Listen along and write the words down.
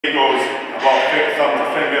It goes about thumb to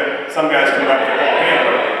finger. Some guys can wrap their whole hand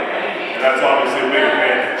around it, and that's obviously a big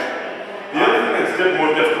advantage. The other thing that's more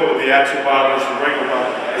difficult with the action bar versus the regular bar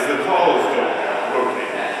is the colors don't rotate.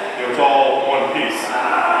 You know, it's all one piece.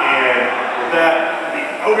 And with that,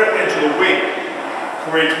 the outer edge of the weight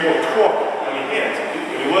creates more torque on your hands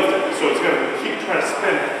when you lift it. So it's going to keep trying to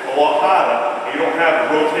spin a lot harder, and you don't have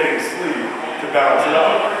a rotating sleeve to balance it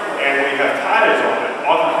out. And when you have tires on it,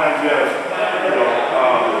 oftentimes you have,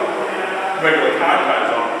 regular tire ties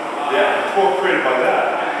on. The torque created by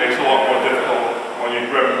that makes it a lot more difficult when you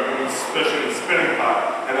grip, especially the spinning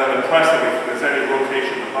part, and then the pressing, if there's any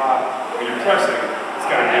rotation in the bar, when you're pressing, it's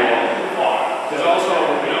going to be a lot more far. There's also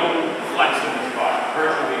no flex in this bar,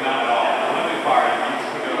 virtually not at all. The Olympic bar, you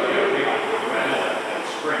put it on a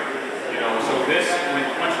spring. You know, so this,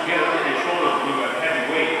 once you get it over your shoulders and you have heavy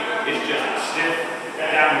weight, it's just a stiff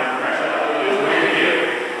downward pressure. It's really good.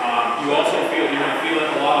 You also feel, you're going to feel it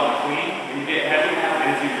a lot on the clean when you get heavy,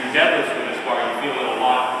 and if you do deadlifts with this bar, you feel it a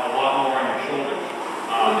lot more on your shoulders.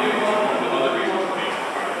 One of the other reasons it makes it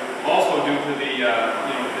harder. Also due to the,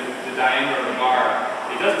 the diameter of the bar,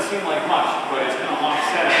 it doesn't seem like much, but it's going to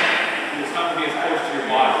offset it. It's not going to be as close to your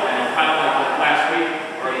body. Kind of like last week,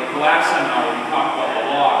 or the last seminar when we talked about the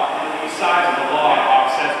log. The size of the log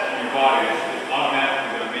offsets it in your body, which is automatically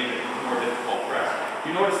going to make it a more difficult press.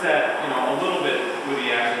 You notice that, a little bit with the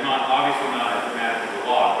action, obviously not as dramatic as the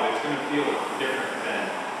log, but it's going to feel different than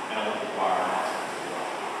an Olympic bar.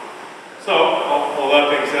 So, all that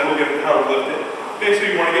being said, we'll get how to lift it.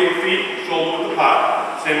 Basically, you want to get your feet shoulder width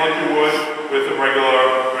apart, same like you would with a regular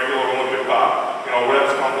Olympic bar.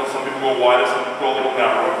 Whatever's comfortable. Some people go wider, some people go a little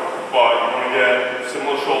narrower, but you want to get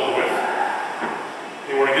similar shoulder width.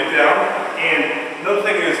 You want to get down, and another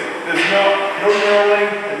thing is there's no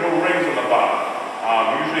knurling and no rings on the bar.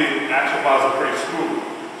 Usually, action bars are pretty smooth,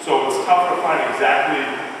 so it's tough to find exactly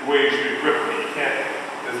where you should be gripping it. You can't.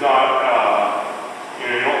 There's not.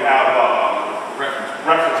 You don't have reference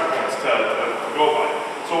points to go by.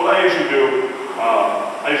 So what I usually do,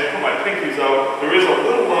 I usually put my pinkies out. There is a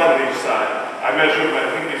little line on each side. I measure my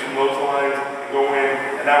pinkies from those lines and go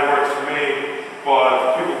in, and that works for me.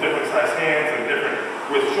 But for people with different size hands and different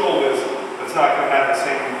with shoulders, it's not going to have the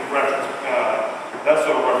same reference, that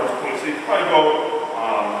sort of reference point. So you can probably go.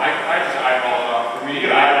 I just eyeball it off. For me,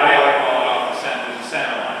 I eyeball it off the center. There's a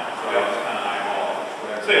center line, so I just kind of eyeball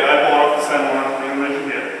it. So yeah, I eyeball off the center line and measure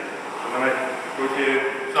here, and then I rotate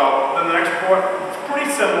it. So then the next part, it's pretty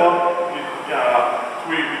similar to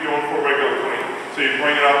what you'd be doing for a regular clean. So you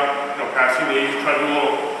bring it up, past your knees, try to do a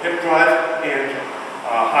little hip drive and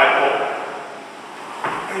high pull,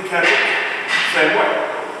 and you catch it same way.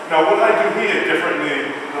 Now what I do here differently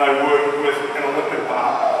than I would with an Olympic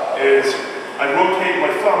bar is I rotate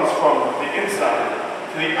my thumbs from the inside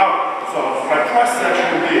to the out. So my press section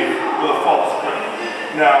would be with a false grip.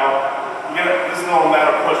 Now, this is all a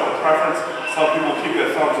matter of personal preference. Some people keep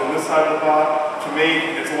their thumbs on this side of the bar. To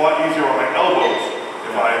me, it's a lot easier on my elbows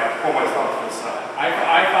if I pull my thumbs to the side.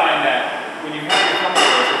 I find that when you have your thumb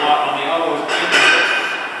over, it's a lot on the elbows and the wrists.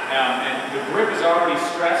 And the grip is already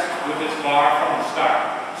stressed with this bar from the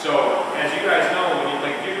start. So, as you guys know, when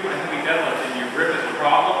you're doing a heavy deadlift and your grip is a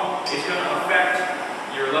problem, it's going to affect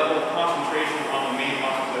your level of concentration on the main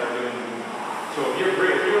muscles that are doing the movement. So if you're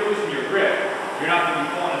losing your grip, you're not going to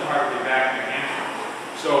be pulling as hard with your back and your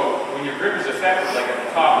hamstrings. So when your grip is affected, like at the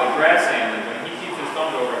top, like Brad's saying, when he keeps his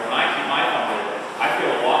thumbs over, and when I keep my thumbs over, I feel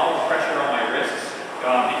a lot more pressure on my wrists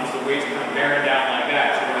because the weight's kind of bearing down like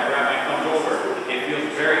that. So when I grab my thumbs over, it feels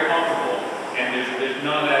very comfortable, and there's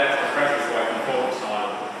none of that extra pressure, so I can focus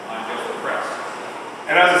on just the press.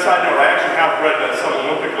 And as a side note, I actually have read that some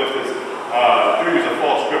Olympic lifters do use a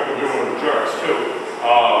false grip when doing jerks too.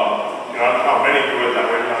 I don't know how many do it that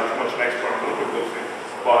way, not too much an expert on Olympic lifting,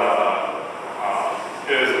 but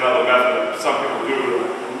it is another method some people do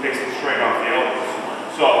to take some strain off the elbows.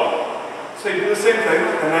 So you do the same thing,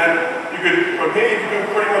 and then you could, from here, you can do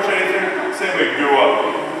pretty much anything. Same way, you can do a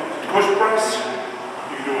push press,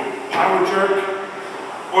 you can do a power jerk,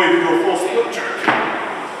 or you can do a full split jerk.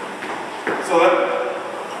 So that,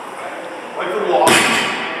 like the log,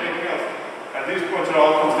 anything else, at these points it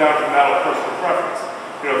all comes down to a matter of personal preference.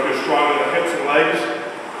 If you're strong in the hips and legs,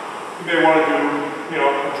 you may want to do,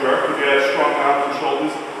 a jerk. If you have strong arms and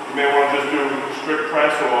shoulders, you may want to just do strict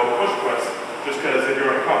press or push press, just because if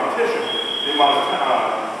you're in a competition, the amount of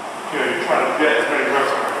time, you're trying to get as many reps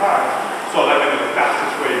at a time, so that may be the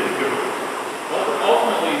fastest way you can do it.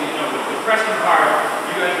 Ultimately, the pressing part,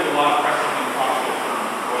 you guys do a lot of pressing in CrossFit, from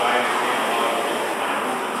what I understand, a lot of movements.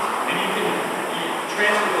 And you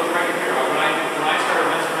transfer those right here. When I started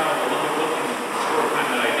messing around with Olympic lifting the short time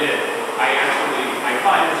that I did, I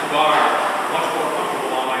find this bar much more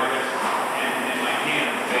comfortable on my wrist and my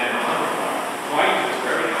hand than a 100 bar. So I use this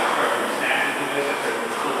for everything. I start doing snatches with this, I start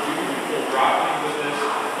doing you can do full drop cleans with this,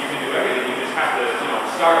 you can do everything. You just have to,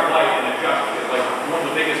 start light and adjust, because like one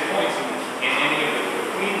of the biggest points in any of the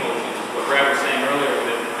clean motions is what Brad was saying earlier,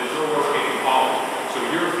 that there's no rotating column. So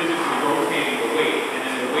you're physically rotating the weight, and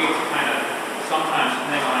then the weights kind of, sometimes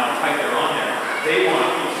depending on how tight they're on there, they want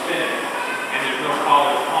to keep spinning, and there's no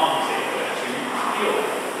collar to compensate for that, so you can feel it.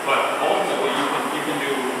 But ultimately, you can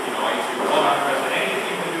do, I used to do all my press,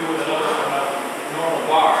 anything you can do with another normal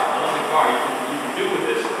bar, Olympic bar, you can do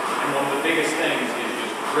with this, and one of the biggest things is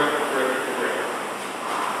just grip, grip, grip.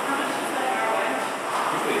 How much is that ROI?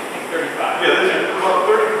 Usually, I think 35. Yeah, this is about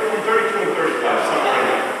 32 and 35, something like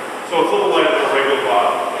that. So it's a little lighter than a regular bar.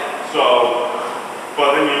 So,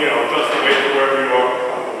 but then you adjust the weight to wherever you are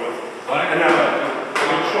comfortable with. And now,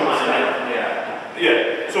 I'm showing this now.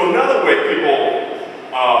 Yeah. So another way people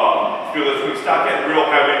feel this, when you start getting real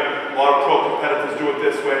heavy, a lot of pro competitors do it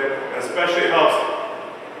this way, and especially it helps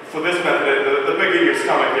for this method. The bigger your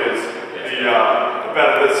stomach is, the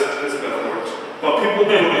better this method works. But people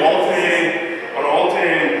do an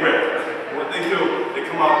alternating grip. And what they do, they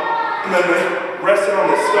come up and then they rest it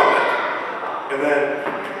on their stomach, and then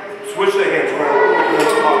switch their hands around and then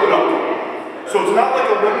pop it up. So it's not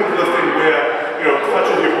like Olympic lifting where it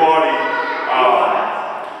touches your body.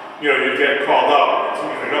 You get called out. So,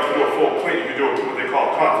 you don't have to do a full plate. You can do what they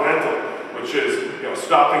call continental, which is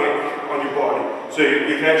stopping it on your body. So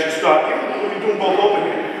you can actually start, even when you're doing both open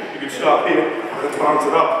here, you can stop here and then bounce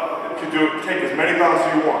it up. You can take as many bounces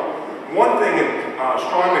as you want. One thing in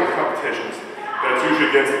strongman competitions that's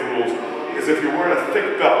usually against the rules is if you're wearing a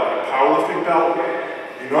thick belt, like a powerlifting belt,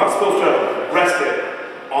 you're not supposed to rest it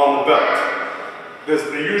on the belt.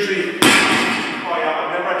 They usually,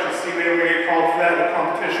 I've never actually seen anyone get called for that in a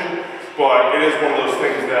competition, but it is one of those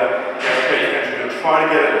things that you have to pay attention to. Try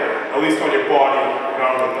to get it at least on your body,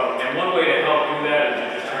 not on the belt. And one way to help do that is to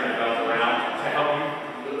just turn your belt around to help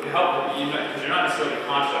you, because you're not necessarily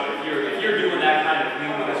conscious of it. If you're doing that kind of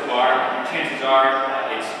thing with this bar, chances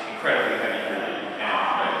are it's incredibly heavy for you.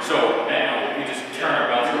 And so we just turn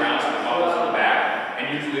our belts around so the buckles in the back,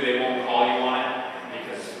 and usually they won't call you on it,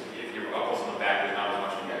 because if your buckles in the back, there's not as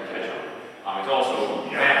much you can catch on. It's also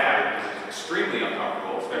bad habit because it's extremely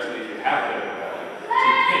uncomfortable, especially if you have a bit of a belly,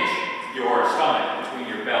 to pinch your stomach between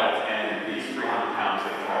your belt and these 300 pounds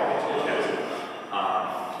that you carry to your chest.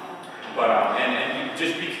 And you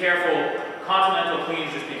just be careful. Continental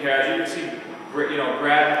cleans, just be careful. As you can see,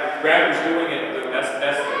 Brad was doing it.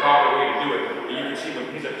 That's the proper way to do it. But you can see when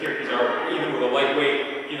he's up here, even with a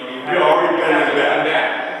lightweight, you have already bending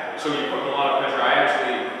back. So you're putting a lot of pressure. I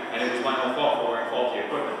actually, and it was my own fault for wearing faulty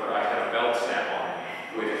equipment, but I had a belt snap on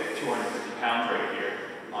with 250 pounds right here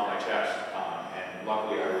on my chest, and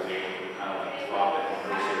luckily I was able to kind of drop it and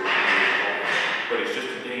really seriously. But it's just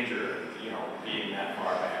a danger, being that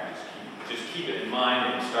far back. Just keep it in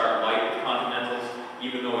mind and start light with continentals,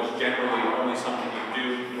 even though it's generally only something you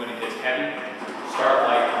do when it gets heavy. Start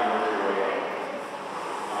light and work your way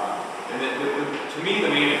up. To me, the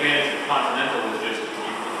main advantage of continental is just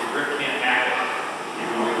if your grip can't hack it, you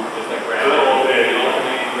can do just like Brad said, the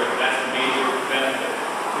alternating grip. That's the major benefit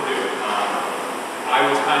to do it. I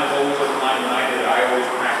was kind of always of the line when I did it. I always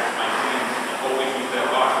practiced my cleans and always use that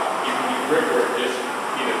bar. You can do grip work, just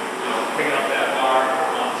either picking up that bar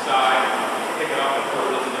on the side, pick it up and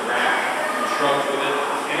put it in the rack, and shrugs with it.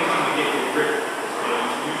 Anything to get your grip,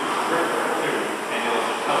 you use it for grip work too, and it'll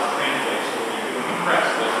just help translate. So when you're doing the press,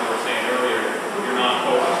 like we were saying earlier, you're not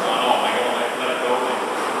focused on, oh, am I going to let it go? Like,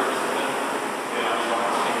 you don't have to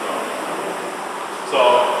think about it. So,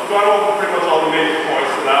 going over pretty much all the major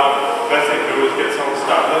points, so now the best thing to do is get someone to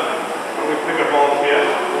start lifting. When we pick a volunteer,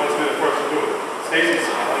 who wants to be the first to do it? Stacy's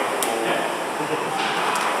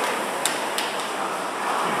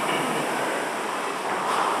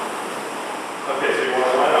Okay, so you want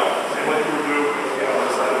to line up. Same like you would do, on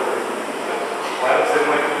this side of it. Line up, same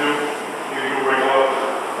like you do. You can do a regular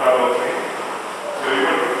parallel thing.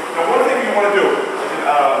 Now, one thing you want to do, you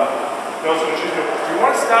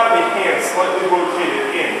want to start with your hands slightly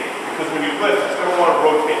rotated in, because when you lift, it's going to want to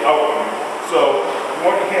rotate out on you. So, you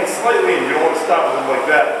want your hands slightly in, you don't want to stop with them like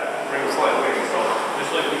that. Bring them slightly in. So,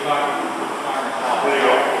 just like we talked about. There you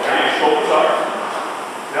go. Bring your shoulders up.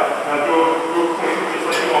 Yep. Now do a clean, just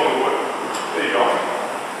like you normally would. There you go.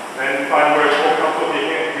 And find where it's more comfortable.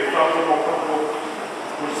 Your thumbs are more comfortable.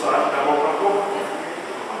 Which side? Now more comfortable?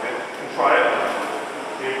 Okay. And try it.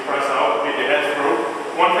 You press out, get your head through.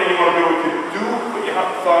 One thing you want to do, if you do put your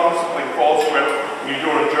thumbs like false grip, when you're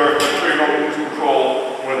doing a jerk, make sure you don't lose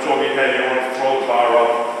control when it's over your head. You don't want to throw the bar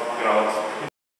up. It's